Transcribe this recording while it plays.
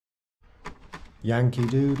Yankee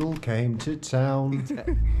Doodle came to town.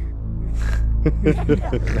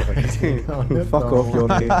 Fuck off,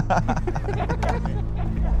 Yankee.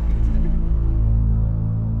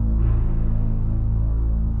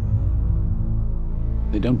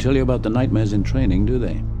 They don't tell you about the nightmares in training, do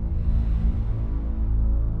they?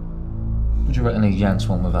 What do you reckon these Yanks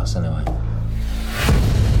want with us anyway?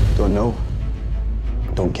 Don't know.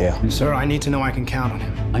 Don't care. Sir, I need to know I can count on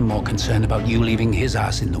him. I'm more concerned about you leaving his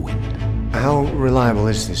ass in the wind. How reliable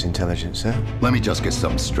is this intelligence, sir? Let me just get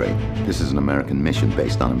something straight. This is an American mission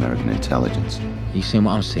based on American intelligence. You seeing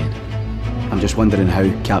what I'm seeing? I'm just wondering how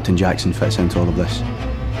Captain Jackson fits into all of this.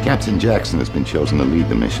 Captain Jackson has been chosen to lead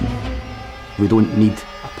the mission. We don't need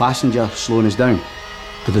a passenger slowing us down.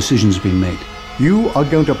 The decision's been made. You are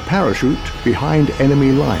going to parachute behind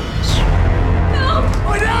enemy lines.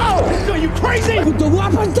 Put the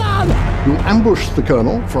weapon down! You ambush the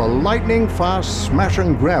colonel for a lightning-fast smash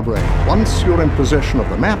and grab raid. Once you're in possession of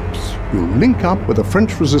the maps, you link up with the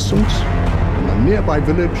French resistance in the nearby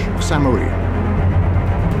village of Saint-Marie.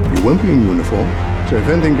 You won't be in uniform, so if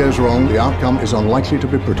anything goes wrong, the outcome is unlikely to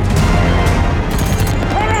be pretty.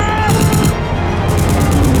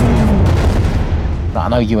 But I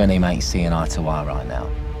know you and him ain't seeing eye to eye right now.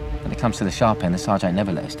 When it comes to the sharp end, the sergeant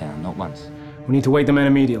never let us down, not once. We need to wake the men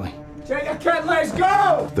immediately. Take your cat legs,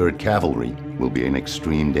 go! 3rd Cavalry will be in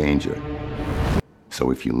extreme danger. So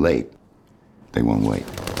if you're late, they won't wait.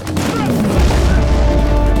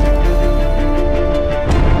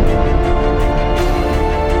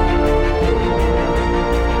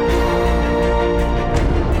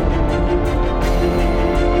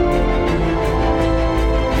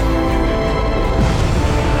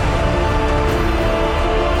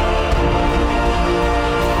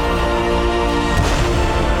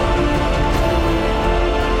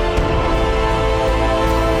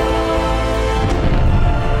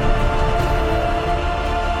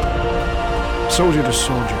 Soldier to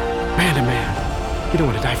soldier, man to man. You don't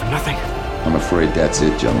want to die for nothing. I'm afraid that's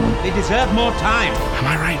it, gentlemen. They deserve more time. Am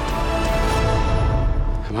I right?